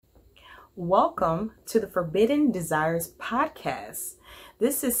Welcome to the Forbidden Desires podcast.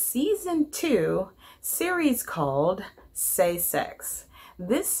 This is season 2, series called Say Sex.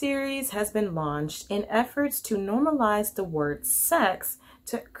 This series has been launched in efforts to normalize the word sex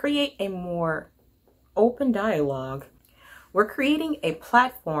to create a more open dialogue. We're creating a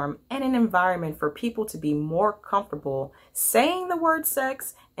platform and an environment for people to be more comfortable saying the word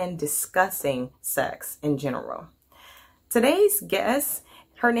sex and discussing sex in general. Today's guest,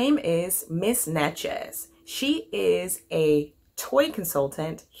 her name is Miss Natchez. She is a toy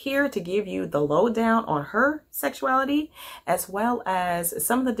consultant here to give you the lowdown on her sexuality, as well as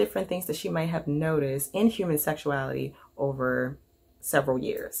some of the different things that she might have noticed in human sexuality over several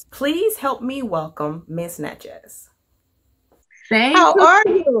years. Please help me welcome Miss Natchez. How are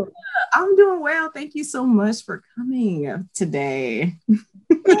you? I'm doing well. Thank you so much for coming today.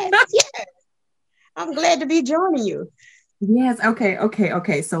 Yes. I'm glad to be joining you. Yes.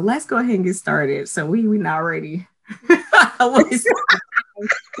 Okay. So let's go ahead and get started. So we not ready. Get this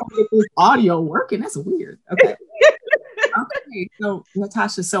audio working. That's weird. Okay. Okay. So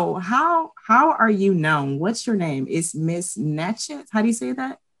Natasha, so how are you known? What's your name? It's Miss Natchez. How do you say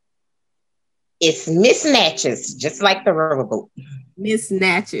that? It's Miss Natchez, just like the riverboat. Miss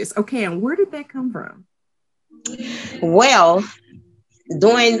Natchez. Okay. And where did that come from? Well,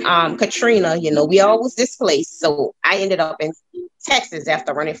 during Katrina, we all was displaced. So I ended up in Texas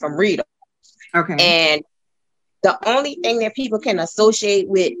after running from Rita. Okay. And the only thing that people can associate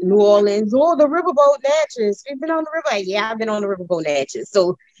with New Orleans, the riverboat Natchez. You've been on the river? Yeah, I've been on the riverboat Natchez.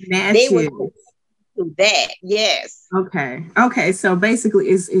 So Natchez. They would do that. Yes. Okay. So basically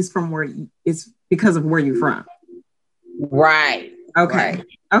it's from where it's because of where you're from. Right. Okay.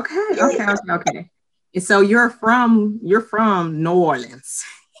 Right. Okay. And so you're from New Orleans.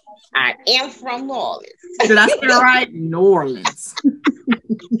 I am from New Orleans. Did I say it right? New Orleans.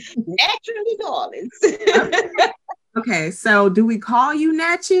 Naturally New Orleans. Okay. So do we call you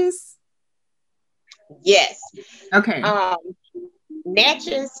Natchez? Yes. Okay.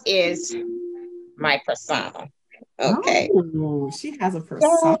 Natchez is my persona. Okay. Oh, she has a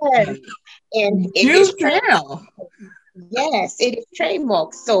persona. Yes. And it is yes, it is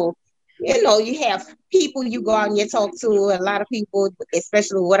trademark. So you have people you go out and you talk to. A lot of people,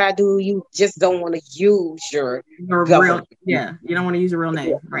 especially what I do, you just don't want to use your real. Yeah, you don't want to use your real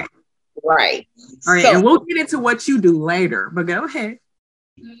name, right? Right. All right, and we'll get into what you do later. But go ahead.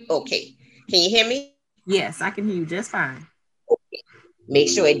 Okay. Can you hear me? Yes, I can hear you just fine. Okay. Make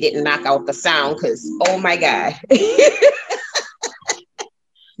sure it didn't knock out the sound, because oh my God.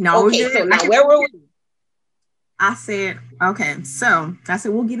 No. Okay. So now where were we? I said,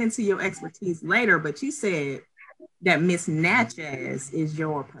 we'll get into your expertise later, but you said that Miss Natchez is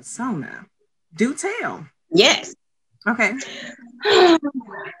your persona. Do tell. Yes. Okay.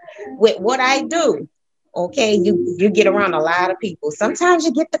 With what I do, okay, you get around a lot of people. Sometimes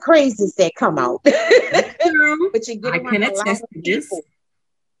you get the crazies that come out. But you get around a lot of people.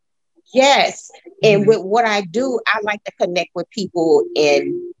 Yes. And with what I do, I like to connect with people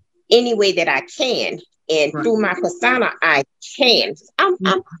in any way that I can. And through my persona, I can.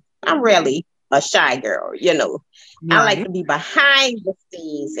 I'm really a shy girl, Right. I like to be behind the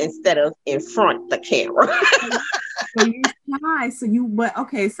scenes instead of in front the camera. So you're shy.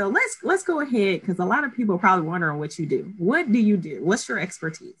 So let's go ahead, because a lot of people are probably wondering what you do. What do you do? What's your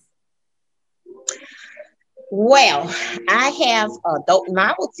expertise? Well, I have adult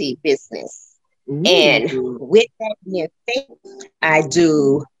novelty business. Ooh. And with that being said, I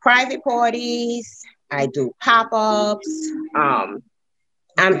do private parties. I do pop-ups. I'm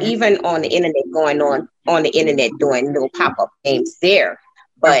even on the internet going on the internet doing little pop-up games there.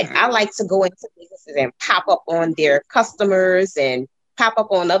 But I like to go into businesses and pop up on their customers and pop up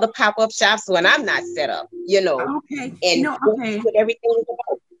on other pop-up shops when I'm not set up, Okay. And what everything is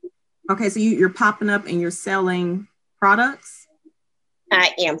about. Okay, so you're popping up and you're selling products?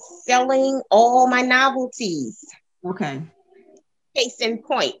 I am selling all my novelties. Okay. Case in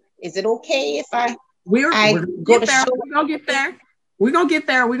point. Is it okay if We're gonna get there. We're gonna get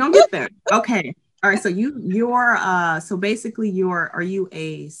there. Okay. All right. So so basically are you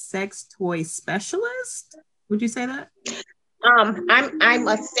a sex toy specialist? Would you say that? I'm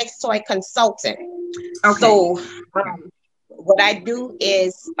a sex toy consultant. Okay. So what I do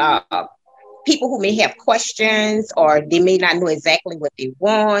is people who may have questions or they may not know exactly what they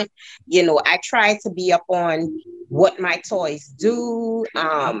want. I try to be up on what my toys do.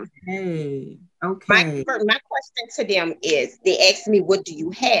 Okay. My question to them is, they ask me, what do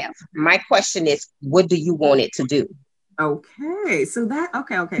you have? My question is, what do you want it to do? Okay. So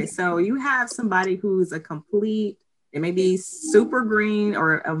So you have somebody who's a complete It may be super green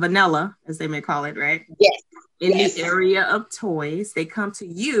or a vanilla, as they may call it, right? Yes. In the area of toys, they come to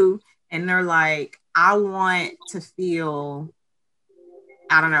you and they're like, I want to feel,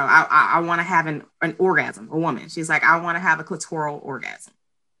 I don't know, I want to have an orgasm. A woman, she's like, I want to have a clitoral orgasm.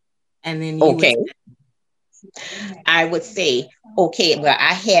 And then you I would say, okay, well,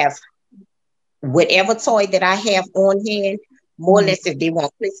 I have whatever toy that I have on hand, more or less if they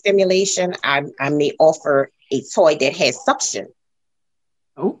want clit stimulation, I may offer a toy that has suction.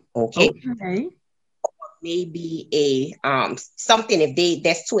 Oh, okay. Maybe a something if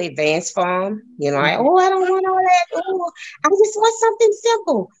that's too advanced for them, you know, like, oh, I don't want all that. Oh, I just want something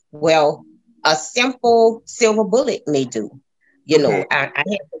simple. Well, a simple silver bullet may do. You know, I have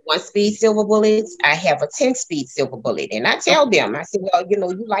the 1-speed silver bullets. I have a 10-speed silver bullet. And I tell them, I say, well, you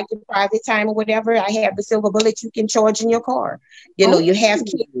know, you like your private time or whatever. I have the silver bullet you can charge in your car. You know, you have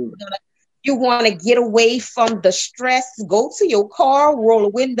kids. You want to get away from the stress, go to your car, roll the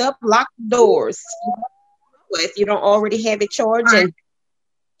window up, lock the doors. If you don't already have it charged and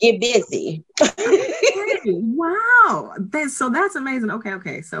get busy. Wow. That's amazing.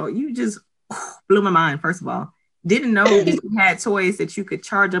 Okay. So you just blew my mind, first of all. Didn't know that you had toys that you could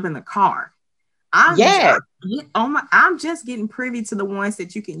charge up in the car. I'm just getting privy to the ones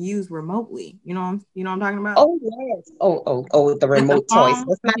that you can use remotely. You know what I'm talking about? Oh, yes. Oh, the remote toys.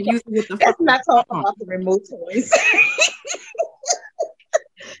 Let's not talk about the remote toys.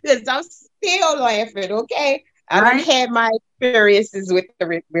 Because I'm still laughing, okay? I don't have my experiences with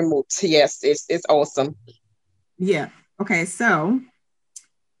the remote. Yes, it's awesome. Yeah. Okay, so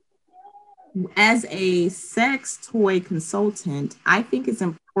as a sex toy consultant, I think it's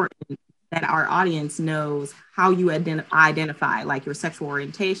important that our audience knows how you identify, like your sexual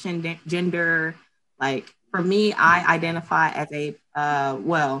orientation, gender. Like for me, I identify as a,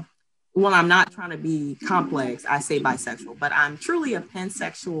 well, I'm not trying to be complex. I say bisexual, but I'm truly a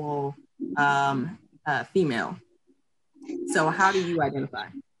pansexual female. So how do you identify?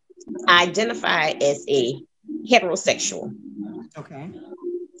 I identify as a heterosexual. Okay.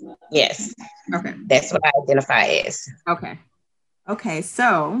 Yes. Okay. That's what I identify as. Okay.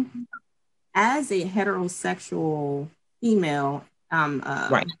 So as a heterosexual female,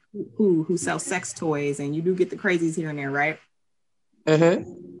 right, who sells sex toys, and you do get the crazies here and there, right?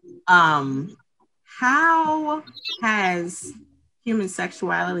 How has human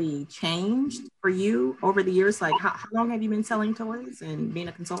sexuality changed for you over the years? Like how long have you been selling toys and being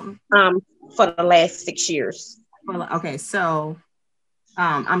a consultant? For the last 6 years. Okay, so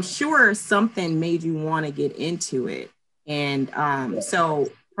I'm sure something made you want to get into it. And so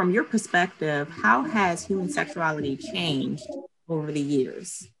from your perspective, how has human sexuality changed over the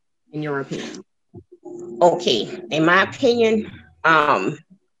years, in your opinion? Okay, in my opinion, the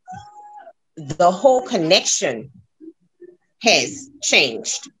whole connection has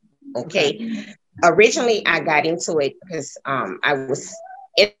changed. Okay. Originally, I got into it because I was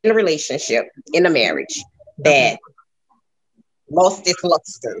in a relationship, in a marriage that lost its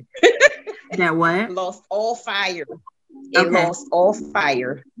luster. That what? Lost all fire. It lost all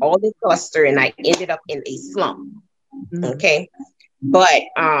fire, all its luster, and I ended up in a slump. Okay. But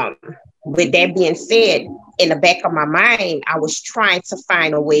with that being said, in the back of my mind, I was trying to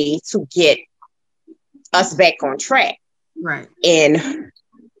find a way to get us back on track. Right. And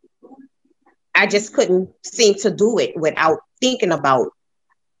I just couldn't seem to do it without thinking about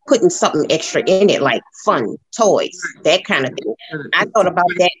putting something extra in it, like fun, toys, that kind of thing. I thought about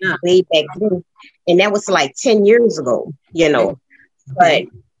that way back then, and that was like 10 years ago, you know. But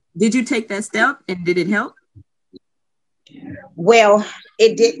did you take that step and did it help? Well,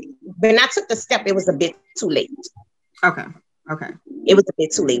 it did. When I took the step, it was a bit too late. Okay. It was a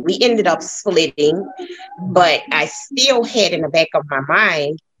bit too late. We ended up splitting, but I still had in the back of my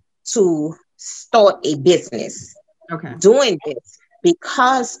mind to start a business. Doing this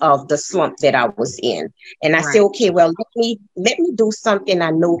because of the slump that I was in. And I said, okay, well, let me do something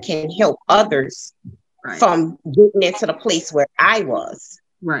I know can help others from getting into the place where I was.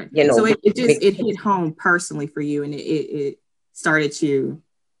 Right. You know, so it hit home personally for you, and it started you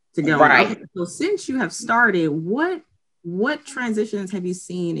to go. Right. Okay, so since you have started, what transitions have you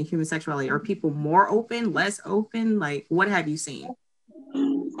seen in human sexuality? Are people more open, less open? Like, what have you seen?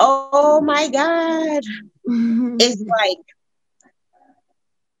 Oh my God. It's like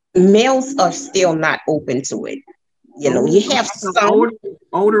males are still not open to it. You know, you have some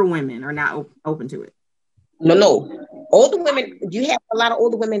older women are not open to it. No. Older women, you have a lot of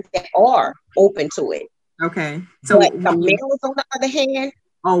older women that are open to it. Okay. So but the males, on the other hand.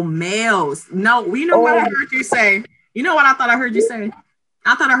 Oh, males. No, you know what I heard you say? You know what I thought I heard you say?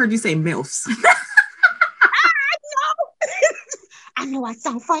 I thought I heard you say MILFs. I know I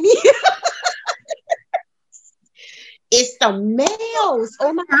sound funny. It's the males.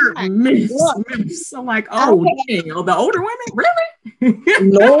 Oh my God. Myths. I'm like, oh, okay. The older women, really?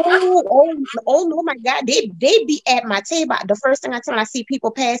 No, oh no, my God. They be at my table. The first thing I tell them, I see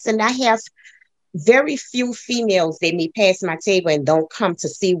people passing. I have very few females that may pass my table and don't come to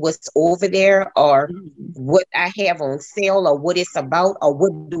see what's over there or what I have on sale or what it's about or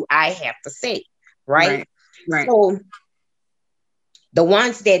what do I have to say. Right. So the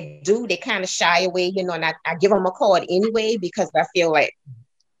ones that do, they kind of shy away, you know, and I give them a card anyway, because I feel like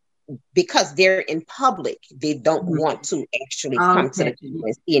because they're in public, they don't want to actually come to the table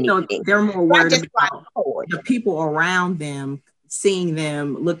and see anything. So they're more worried about the people around them, seeing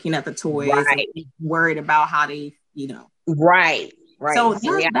them, looking at the toys, and worried about how they, you know. Right. So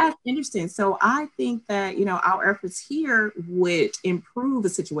that's interesting. So I think that, you know, our efforts here would improve a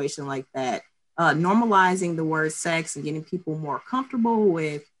situation like that. Normalizing the word sex and getting people more comfortable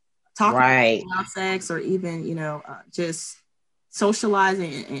with talking about sex, or even, you know, just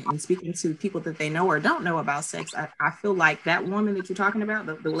socializing and speaking to people that they know or don't know about sex. I feel like that woman that you're talking about,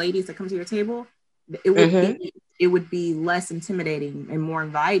 the ladies that come to your table, it would be less intimidating and more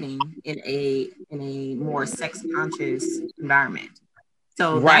inviting in a more sex conscious environment.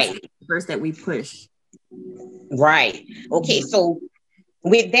 So that's the first that we push. Right. Okay. So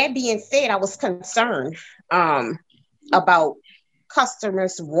with that being said, I was concerned about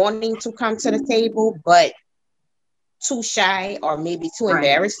customers wanting to come to the table, but too shy or maybe too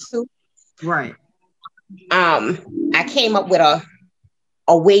embarrassed to. Right. I came up with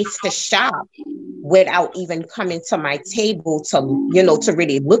a way to shop without even coming to my table to, you know, to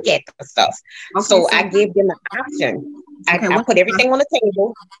really look at the stuff. So I gave them an option. I put everything on the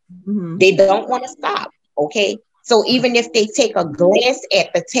table. They don't want to stop. Okay. So even if they take a glance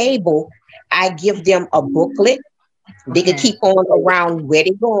at the table, I give them a booklet. They can keep on around where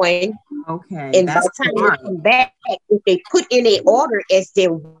they're going. And by the time they come back, if they put in an order as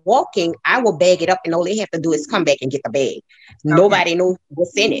they're walking, I will bag it up, and all they have to do is come back and get the bag. Nobody knows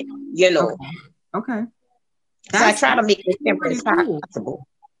what's in it, you know. Okay. So I try to make it simple as possible.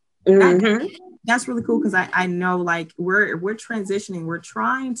 That's really cool, because I know, like, we're transitioning. We're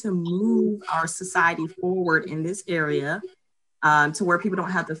trying to move our society forward in this area, to where people don't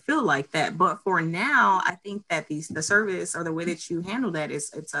have to feel like that. But for now, I think that the service or the way that you handle that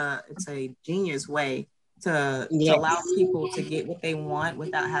is it's a genius way to allow people to get what they want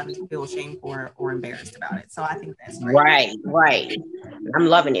without having to feel shameful or embarrassed about it. So I think that's great. Right. I'm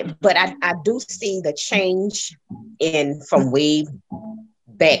loving it. But I do see the change from way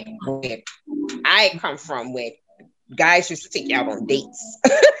back where I come from, where guys used to take you out on dates.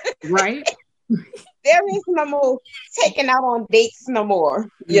 Right. There is no more taking out on dates no more.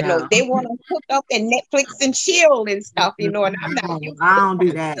 You know, they want to hook up and Netflix and chill and stuff, you know, and I'm not. I don't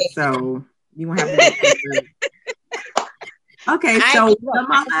do that. So you won't have to do Okay, so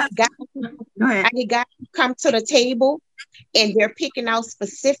I get guys come to the table and they're picking out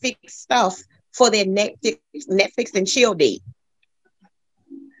specific stuff for their Netflix and chill date.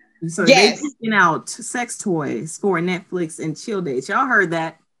 So they're picking out sex toys for Netflix and chill dates. Y'all heard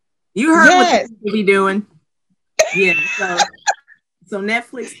that? You heard what they be doing? Yeah. So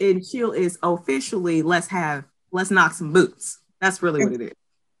Netflix and chill is officially let's knock some boots. That's really what it is.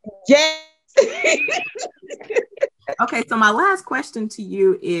 Yes. Okay, so my last question to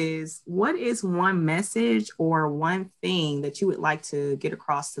you is, what is one message or one thing that you would like to get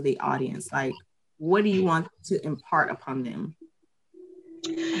across to the audience? Like, what do you want to impart upon them?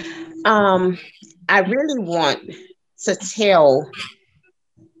 I really want to tell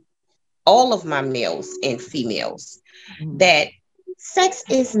all of my males and females that sex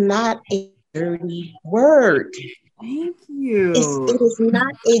is not a dirty word. Thank you. It is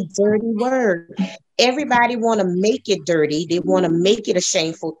not a dirty word. Everybody want to make it dirty. They want to make it a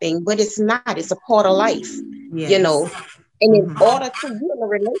shameful thing, but it's not. It's a part of life, you know. And in order to be in a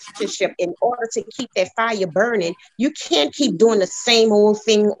relationship, in order to keep that fire burning, you can't keep doing the same old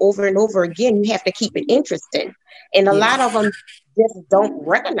thing over and over again. You have to keep it interesting. And a lot of them just don't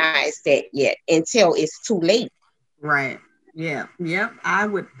recognize that yet until it's too late. Right. Yeah. Yep.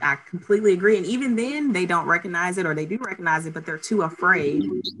 I completely agree. And even then they don't recognize it, or they do recognize it, but they're too afraid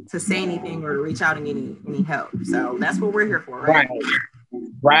to say anything or to reach out and get any help. So that's what we're here for, right?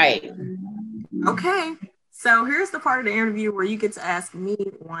 Right. Okay. So here's the part of the interview where you get to ask me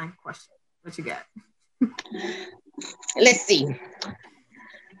one question. What you got? Let's see.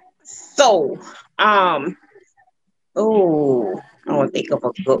 So, I want to think of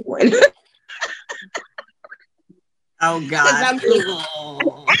a good one. Oh God! I'm not gonna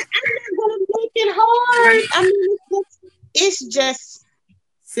make it hard. I mean, It's just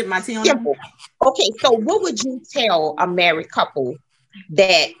sip my tea on simple. Okay, so what would you tell a married couple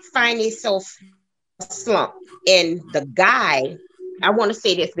that find themselves in a slump and the guy? I want to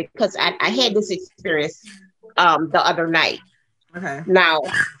say this because I had this experience the other night. Okay. Now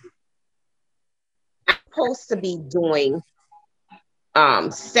I'm supposed to be doing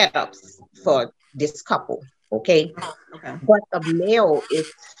setups for this couple, okay? Okay. But the male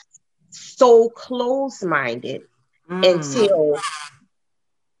is so close-minded until,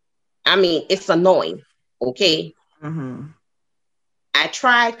 I mean, it's annoying, okay? I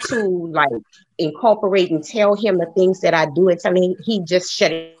try to like incorporate and tell him the things that I do, and tell me he just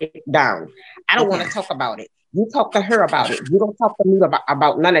shut it down. I don't want to talk about it. You talk to her about it. You don't talk to me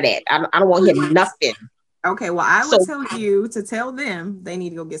about none of that. I don't want to hear nothing. Okay, well, I would tell you to tell them they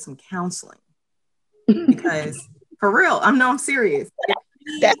need to go get some counseling. Because for real, I'm serious.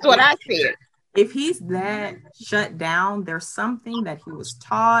 That's what I said. If he's that shut down, there's something that he was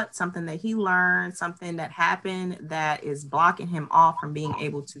taught, something that he learned, something that happened that is blocking him off from being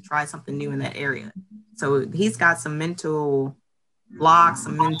able to try something new in that area. So he's got some mental blocks,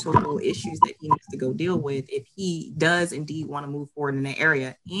 some mental issues that he needs to go deal with if he does indeed want to move forward in that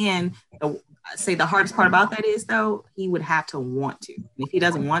area. And the hardest part about that is, though, he would have to want to. And if he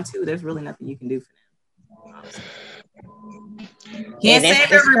doesn't want to, there's really nothing you can do for him. Honestly. Can't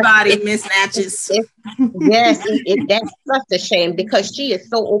save everybody, Miss Natchez. Yes, that's such a shame because she is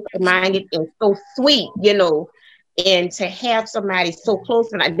so open-minded and so sweet, you know, and to have somebody so close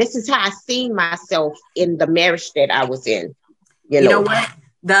to me. This is how I seen myself in the marriage that I was in. You know what?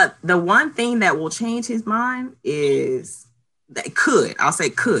 The one thing that will change his mind is that I'll say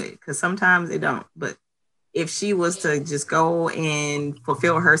could, because sometimes they don't. But if she was to just go and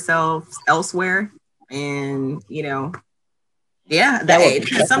fulfill herself elsewhere, and you know, yeah,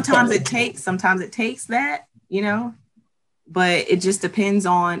 sometimes it takes that, you know, but it just depends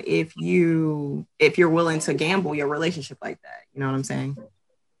on if you're willing to gamble your relationship like that. You know what I'm saying?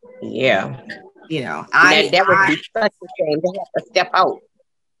 Yeah. You know, that would be such a shame to have to step out.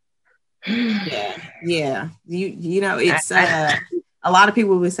 Yeah. You know, it's a lot of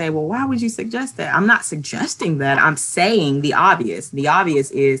people would say, well, why would you suggest that? I'm not suggesting that. I'm saying the obvious. The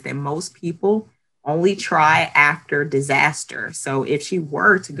obvious is that most people only try after disaster. So if she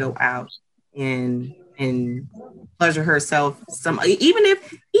were to go out and pleasure herself, even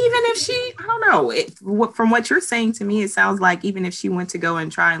if she, I don't know, from what you're saying to me, it sounds like even if she went to go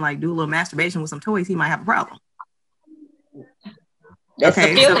and try and like do a little masturbation with some toys, he might have a problem.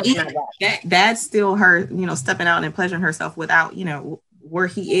 Okay, so that's still her, you know, stepping out and pleasuring herself without, you know, where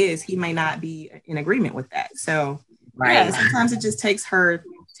he is, he may not be in agreement with that. So yeah, sometimes it just takes her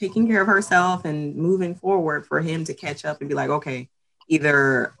taking care of herself and moving forward for him to catch up and be like, okay,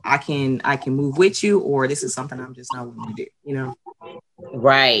 either I can move with you, or this is something I'm just not willing to do, you know?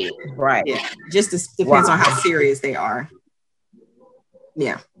 Right. Yeah, just depends on how serious they are.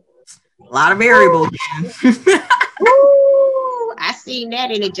 Yeah, a lot of variables. I seen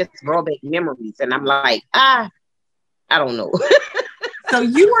that and it just brought back memories, and I'm like, I don't know. So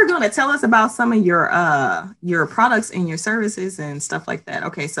you were going to tell us about some of your products and your services and stuff like that.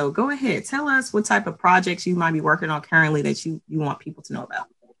 Okay, so go ahead. Tell us what type of projects you might be working on currently that you want people to know about.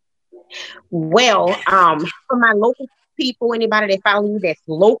 Well, for my local people, anybody that follow you that's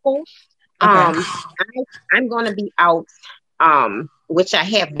local, okay. I'm going to be out, which I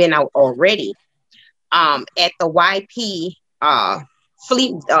have been out already, at the YP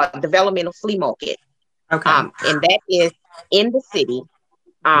developmental flea market. Okay. And that is in the city,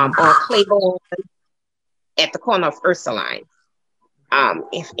 on Claiborne at the corner of Ursuline.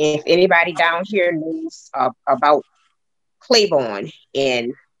 If anybody down here knows about Claiborne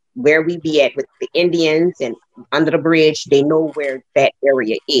and where we be at with the Indians and under the bridge, they know where that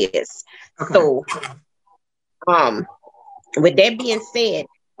area is. Okay. So, with that being said,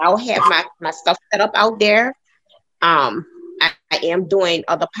 I'll have my stuff set up out there. I am doing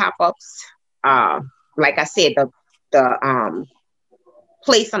other pop-ups. Like I said, the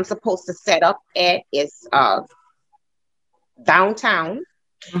place I'm supposed to set up at is downtown,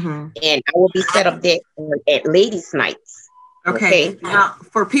 and I will be set up there at ladies' nights. Okay. Now,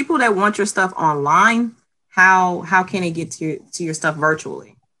 for people that want your stuff online, how can they get to your stuff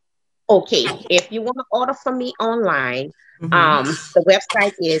virtually? Okay, if you want to order from me online, the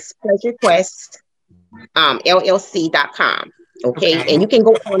website is PleasureQuest LLC.com. Okay, and you can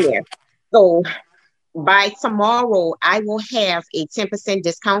go on there. So by tomorrow, I will have a 10%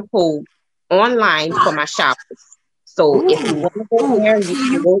 discount code online for my shoppers. So if you want to go there, you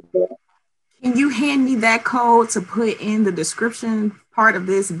can go there. Can you hand me that code to put in the description part of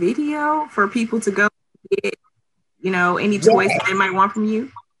this video for people to go get any toys that they might want from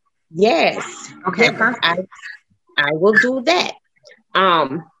you? Yes. Okay, yes, perfect. I will do that.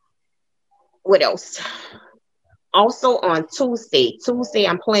 What else? Also on Tuesday,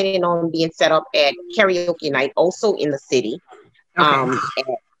 I'm planning on being set up at karaoke night, also in the city. Okay. At,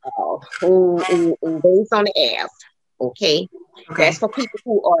 who based on the Ave. Okay. That's for people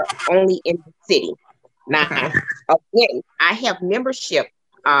who are only in the city. Now, again, I have membership.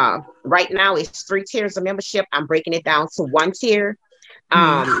 Right now it's 3 tiers of membership. I'm breaking it down to 1 tier.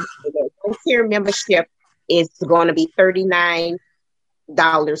 The 1 tier membership is going to be $39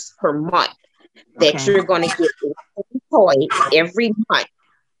 per month. That you're going to get a free toy every month.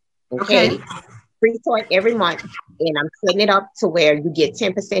 Okay. Free toy every month. And I'm setting it up to where you get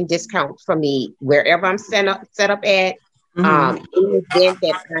 10% discount from me wherever I'm set up at. Any event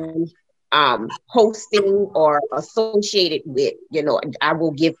that I'm hosting or associated with, I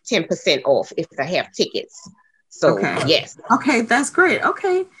will give 10% off if I have tickets. So yes. Okay, that's great.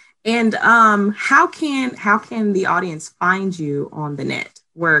 Okay. And how can the audience find you on the net?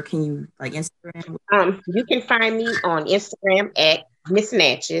 Where can you, like, Instagram? You can find me on Instagram at Miss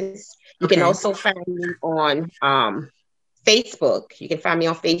Natchez. You can also find me on Facebook. You can find me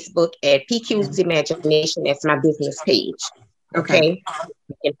on Facebook at PQ's Imagination. That's my business page. Okay.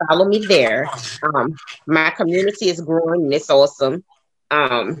 You can follow me there. My community is growing and it's awesome.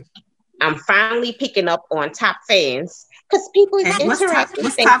 I'm finally picking up on Top Fans because people is interacting.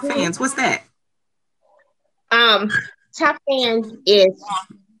 What's Top Fans? What's that? Top Fans is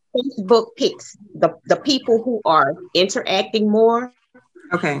Facebook picks the people who are interacting more.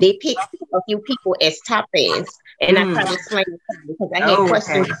 They pick a few people as top fans, and I try to explain it because I had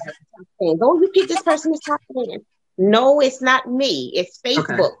questions about top fans. Oh, you pick this person as top fan. No, it's not me. It's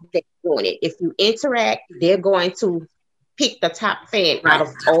Facebook that's doing it. If you interact, they're going to pick the top fan out of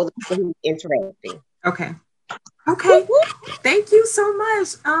all the people who are interacting. Okay. Thank you so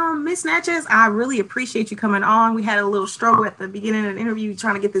much, Miss Natchez. I really appreciate you coming on. We had a little struggle at the beginning of the interview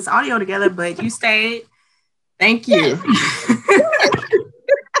trying to get this audio together, but you stayed. Thank you.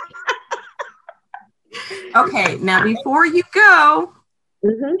 Okay, now before you go,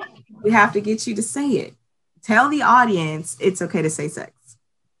 we have to get you to say it. Tell the audience it's okay to say sex.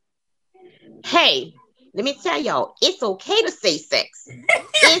 Hey, let me tell y'all, it's okay to say sex.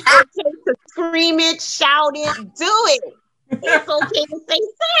 It's okay to scream it, shout it, do it. It's okay to say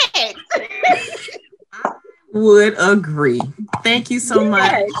sex. I would agree. Thank you so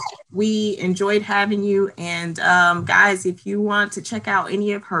much. We enjoyed having you. And guys, if you want to check out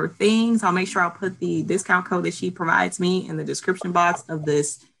any of her things, I'll make sure I'll put the discount code that she provides me in the description box of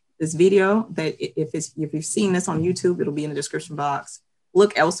this video. That if you've seen this on YouTube, it'll be in the description box.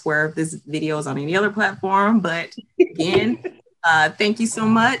 Look elsewhere if this video is on any other platform. But again, thank you so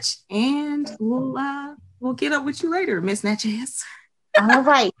much. And we'll get up with you later, Miss Natchez. All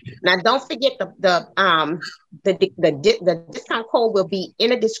right. Now don't forget the discount code will be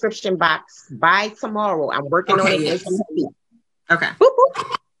in the description box by tomorrow. I'm working on it as we speak. Okay.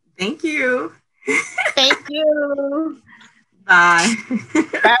 Thank you. Thank you. Bye.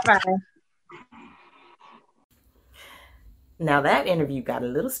 Bye-bye. Now that interview got a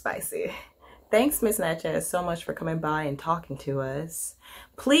little spicy. Thanks, Miss Natchez, so much for coming by and talking to us.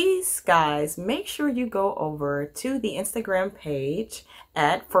 Please, guys, make sure you go over to the Instagram page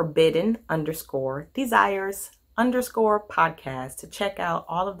at forbidden_desires_podcast to check out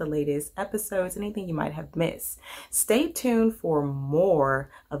all of the latest episodes, anything you might have missed. Stay tuned for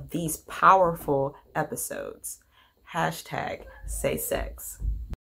more of these powerful episodes. #SaySex.